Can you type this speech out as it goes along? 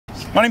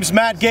My name is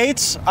Matt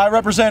Gaetz. I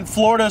represent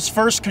Florida's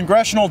 1st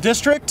Congressional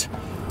District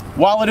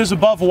while it is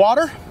above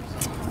water.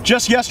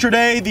 Just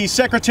yesterday, the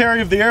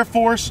Secretary of the Air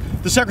Force,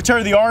 the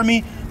Secretary of the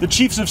Army, the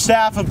Chiefs of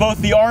Staff of both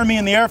the Army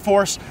and the Air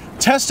Force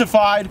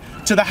testified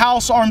to the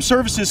House Armed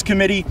Services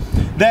Committee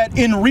that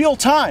in real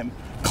time,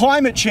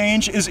 climate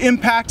change is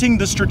impacting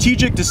the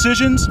strategic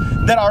decisions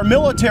that our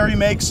military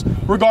makes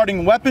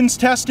regarding weapons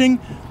testing,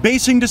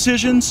 basing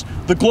decisions,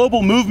 the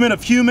global movement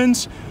of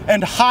humans,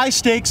 and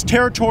high-stakes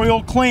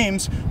territorial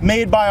claims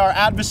made by our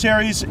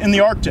adversaries in the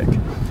Arctic.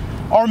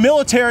 Our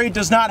military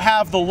does not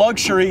have the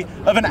luxury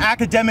of an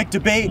academic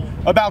debate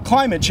about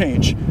climate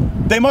change.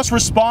 They must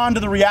respond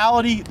to the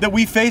reality that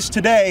we face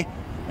today,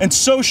 and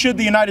so should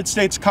the United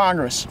States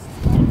Congress.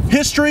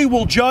 History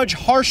will judge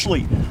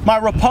harshly my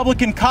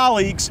Republican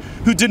colleagues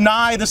who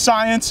deny the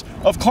science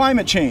of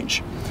climate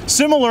change.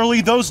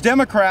 Similarly, those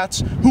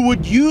Democrats who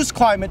would use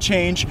climate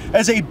change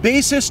as a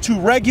basis to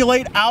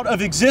regulate out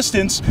of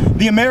existence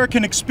the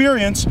American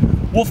experience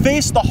will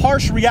face the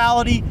harsh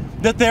reality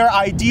that their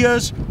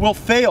ideas will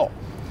fail.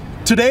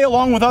 Today,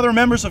 along with other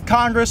members of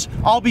Congress,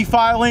 I'll be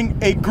filing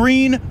a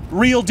Green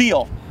Real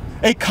Deal,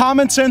 a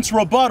common sense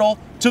rebuttal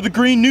to the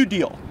Green New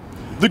Deal.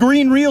 The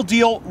Green Real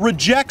Deal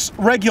rejects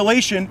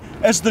regulation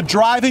as the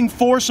driving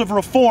force of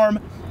reform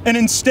and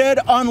instead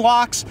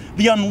unlocks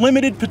the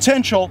unlimited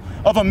potential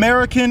of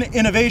American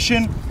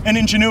innovation and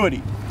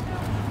ingenuity.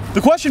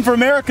 The question for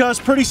America is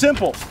pretty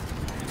simple.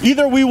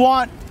 Either we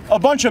want a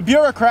bunch of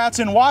bureaucrats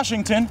in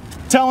Washington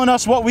telling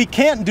us what we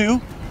can't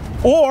do,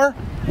 or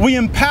we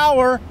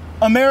empower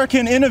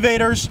American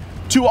innovators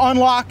to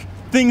unlock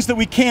things that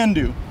we can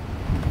do.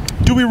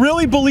 Do we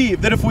really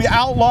believe that if we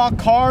outlaw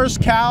cars,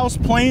 cows,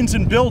 planes,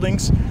 and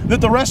buildings,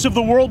 that the rest of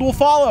the world will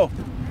follow?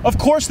 Of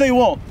course they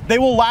won't. They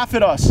will laugh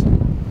at us.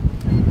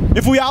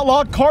 If we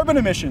outlawed carbon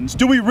emissions,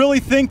 do we really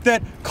think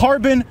that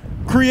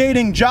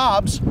carbon-creating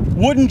jobs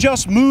wouldn't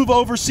just move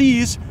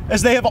overseas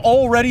as they have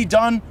already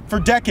done for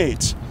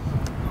decades?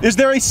 Is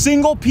there a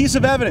single piece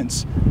of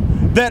evidence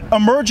that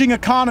emerging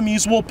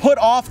economies will put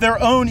off their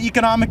own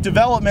economic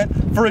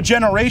development for a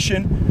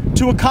generation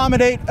to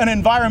accommodate an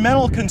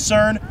environmental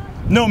concern,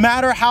 no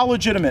matter how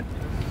legitimate?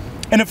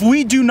 And if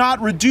we do not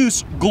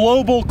reduce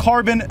global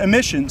carbon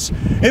emissions,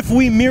 if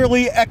we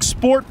merely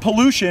export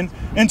pollution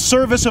in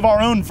service of our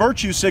own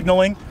virtue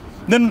signaling,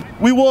 then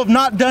we will have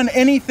not done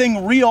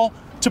anything real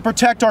to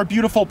protect our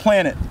beautiful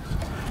planet.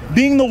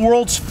 Being the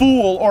world's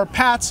fool or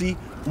patsy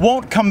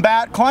won't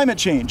combat climate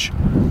change.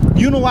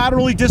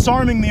 Unilaterally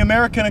disarming the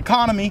American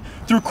economy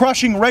through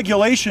crushing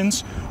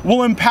regulations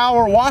will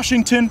empower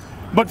Washington,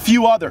 but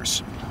few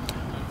others.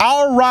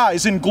 Our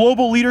rise in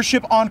global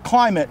leadership on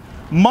climate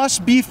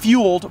must be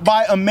fueled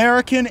by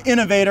American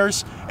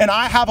innovators, and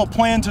I have a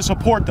plan to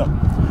support them.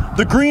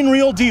 The Green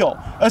Real Deal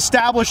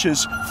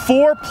establishes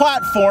 4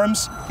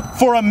 platforms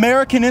for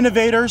American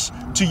innovators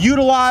to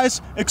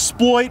utilize,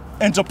 exploit,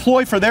 and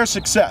deploy for their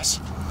success.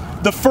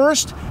 The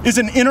first is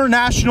an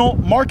international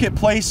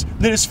marketplace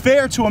that is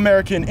fair to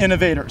American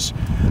innovators.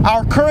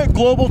 Our current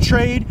global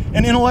trade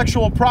and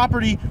intellectual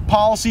property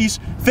policies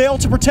fail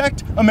to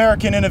protect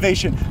American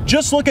innovation.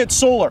 Just look at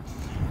solar.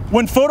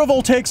 When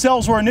photovoltaic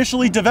cells were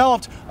initially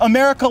developed,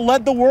 America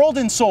led the world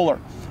in solar.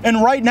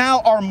 And right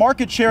now our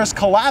market share is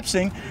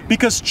collapsing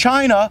because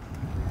China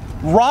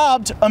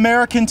robbed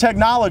American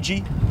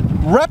technology,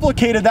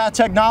 replicated that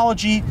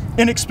technology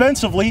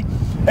inexpensively,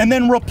 and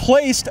then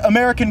replaced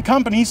American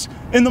companies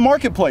in the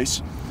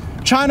marketplace.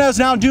 China is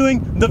now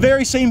doing the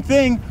very same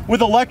thing with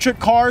electric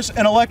cars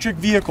and electric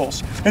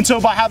vehicles. And so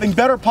by having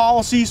better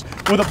policies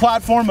with a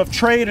platform of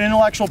trade and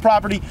intellectual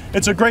property,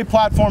 it's a great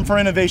platform for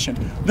innovation.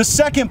 The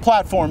second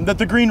platform that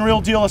the Green Real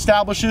Deal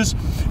establishes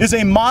is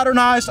a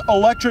modernized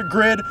electric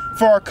grid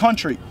for our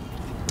country.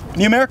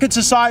 The American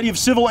Society of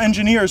Civil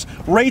Engineers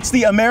rates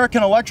the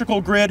American electrical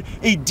grid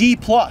a D+.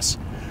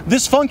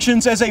 This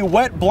functions as a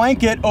wet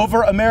blanket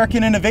over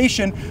American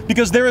innovation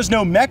because there is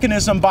no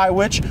mechanism by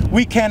which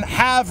we can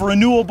have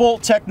renewable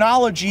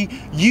technology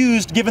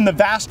used given the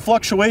vast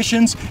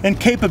fluctuations in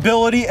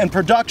capability and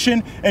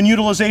production and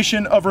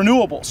utilization of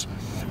renewables.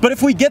 But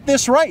if we get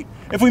this right,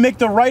 if we make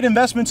the right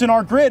investments in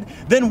our grid,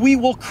 then we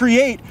will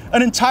create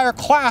an entire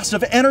class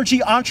of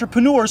energy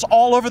entrepreneurs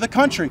all over the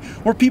country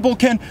where people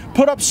can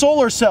put up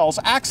solar cells,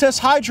 access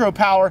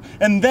hydropower,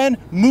 and then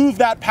move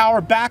that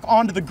power back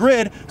onto the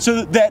grid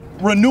so that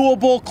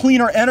renewable,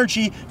 cleaner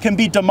energy can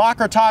be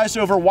democratized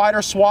over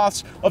wider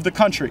swaths of the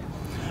country.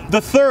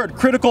 The third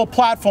critical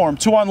platform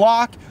to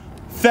unlock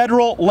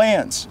federal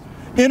lands.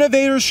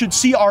 Innovators should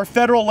see our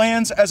federal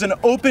lands as an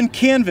open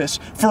canvas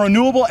for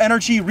renewable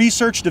energy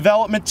research,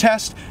 development,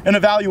 test, and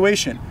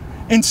evaluation.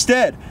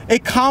 Instead, a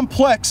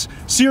complex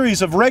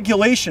series of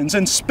regulations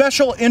and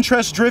special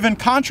interest-driven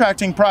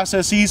contracting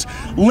processes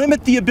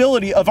limit the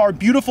ability of our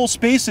beautiful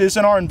spaces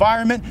and our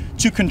environment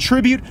to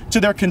contribute to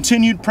their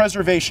continued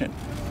preservation.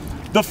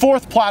 The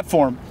fourth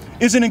platform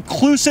is an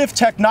inclusive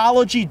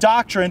technology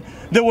doctrine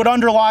that would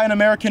underlie an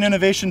American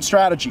innovation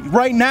strategy.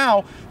 Right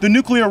now, the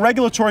Nuclear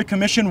Regulatory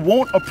Commission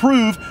won't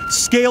approve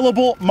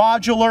scalable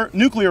modular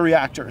nuclear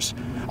reactors.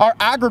 Our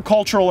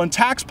agricultural and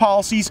tax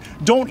policies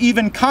don't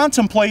even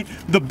contemplate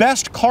the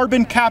best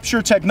carbon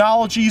capture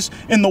technologies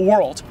in the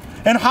world.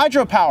 And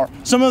hydropower,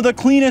 some of the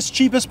cleanest,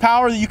 cheapest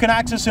power that you can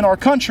access in our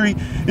country,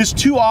 is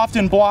too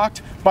often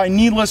blocked by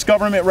needless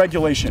government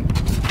regulation.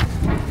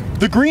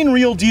 The Green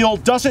Real Deal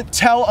doesn't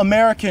tell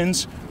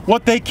Americans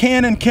what they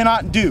can and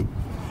cannot do.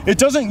 It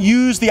doesn't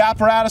use the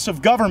apparatus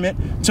of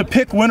government to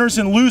pick winners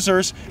and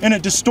losers in a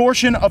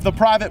distortion of the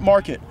private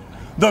market.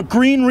 The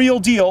Green Real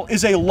Deal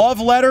is a love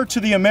letter to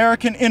the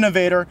American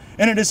innovator,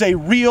 and it is a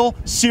real,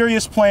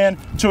 serious plan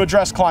to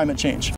address climate change.